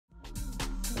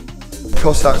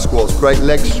Cossack squats, great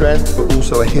leg strength, but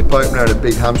also a hip opener and a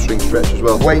big hamstring stretch as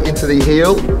well. Weight into the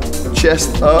heel,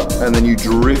 chest up, and then you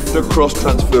drift across,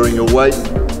 transferring your weight,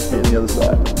 hitting the other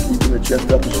side. Keeping the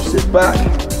chest up as you sit back.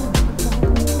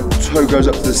 Toe goes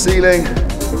up to the ceiling.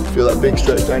 Feel that big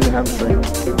stretch down your hamstring.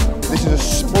 This is a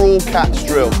sprawl catch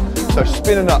drill. So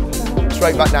spinning up,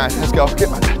 straight back down. Let's go, get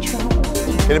back down.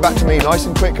 Get it back to me, nice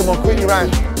and quick. Come on, quickly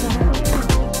round.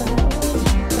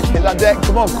 Hit that deck,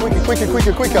 come on, quicker, quicker,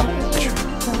 quicker, quicker.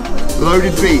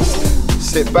 Loaded beast.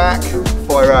 Sit back,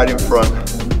 fire out in front.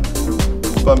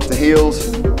 Bump the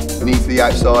heels, knee to the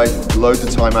outside, load the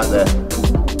time out there.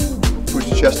 Push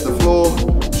the chest to the floor,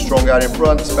 strong out in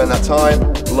front, spend that time,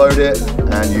 load it,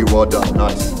 and you are done.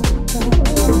 Nice.